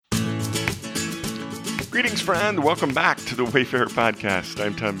Greetings, friend. Welcome back to the Wayfarer Podcast.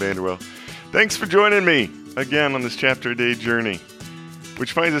 I'm Tom Vanderwell. Thanks for joining me again on this chapter a day journey,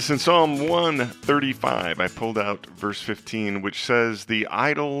 which finds us in Psalm 135. I pulled out verse 15, which says, "The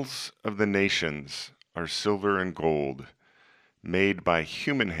idols of the nations are silver and gold, made by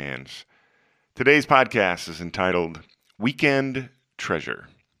human hands." Today's podcast is entitled Weekend Treasure.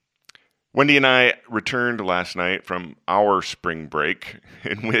 Wendy and I returned last night from our spring break,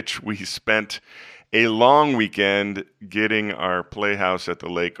 in which we spent a long weekend getting our playhouse at the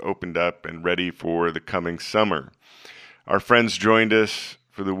lake opened up and ready for the coming summer. Our friends joined us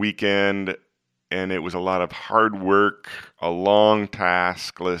for the weekend, and it was a lot of hard work, a long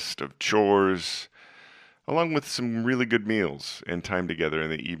task list of chores, along with some really good meals and time together in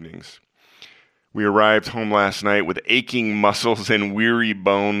the evenings. We arrived home last night with aching muscles and weary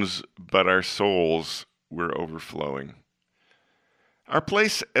bones, but our souls were overflowing. Our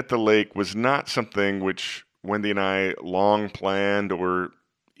place at the lake was not something which Wendy and I long planned or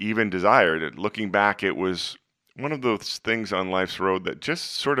even desired. Looking back, it was one of those things on life's road that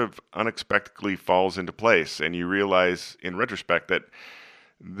just sort of unexpectedly falls into place, and you realize in retrospect that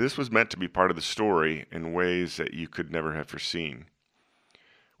this was meant to be part of the story in ways that you could never have foreseen.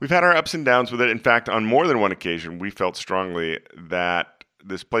 We've had our ups and downs with it. In fact, on more than one occasion, we felt strongly that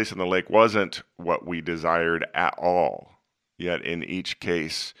this place on the lake wasn't what we desired at all. Yet in each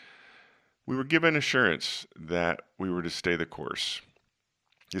case, we were given assurance that we were to stay the course.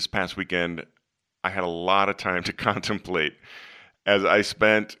 This past weekend, I had a lot of time to contemplate as I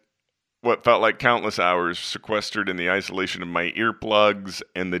spent what felt like countless hours sequestered in the isolation of my earplugs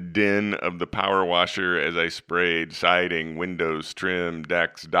and the din of the power washer as I sprayed siding, windows, trim,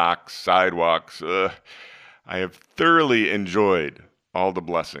 decks, docks, sidewalks. I have thoroughly enjoyed all the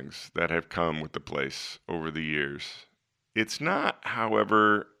blessings that have come with the place over the years. It's not,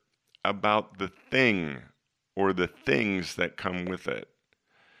 however, about the thing or the things that come with it.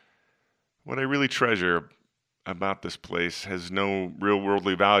 What I really treasure about this place has no real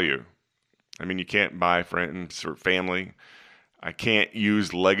worldly value. I mean, you can't buy friends or family. I can't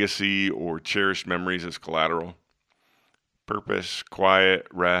use legacy or cherished memories as collateral. Purpose, quiet,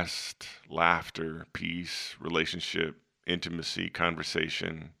 rest, laughter, peace, relationship, intimacy,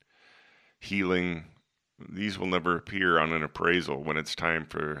 conversation, healing. These will never appear on an appraisal when it's time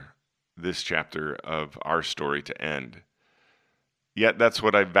for this chapter of our story to end. Yet that's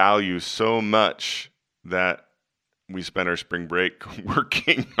what I value so much that we spent our spring break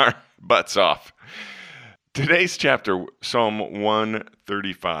working our butts off. Today's chapter, Psalm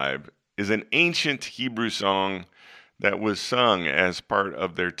 135, is an ancient Hebrew song that was sung as part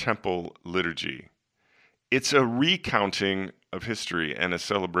of their temple liturgy. It's a recounting of history and a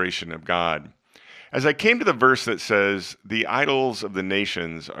celebration of God. As I came to the verse that says, "The idols of the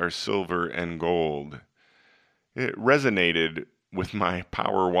nations are silver and gold," it resonated with my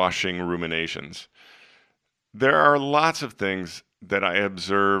power-washing ruminations. There are lots of things that I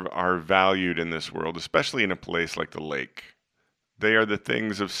observe are valued in this world, especially in a place like the lake. They are the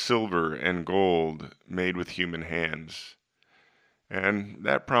things of silver and gold made with human hands. And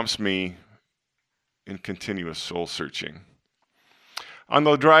that prompts me in continuous soul-searching. On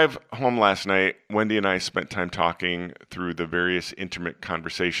the drive home last night, Wendy and I spent time talking through the various intimate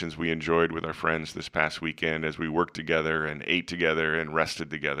conversations we enjoyed with our friends this past weekend as we worked together and ate together and rested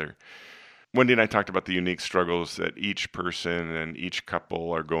together. Wendy and I talked about the unique struggles that each person and each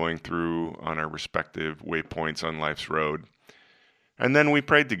couple are going through on our respective waypoints on life's road. And then we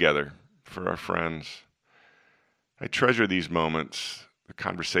prayed together for our friends. I treasure these moments, the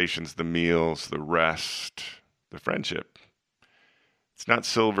conversations, the meals, the rest, the friendship. It's not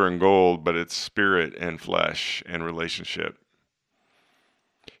silver and gold, but it's spirit and flesh and relationship.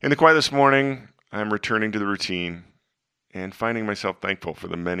 In the quiet this morning, I'm returning to the routine and finding myself thankful for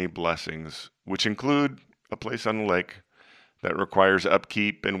the many blessings, which include a place on the lake that requires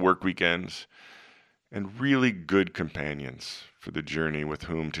upkeep and work weekends, and really good companions for the journey with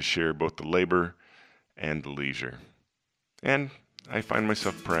whom to share both the labor and the leisure. And I find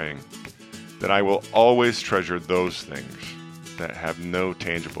myself praying that I will always treasure those things that have no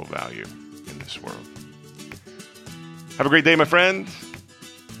tangible value in this world. Have a great day, my friend.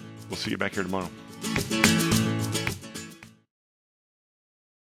 We'll see you back here tomorrow.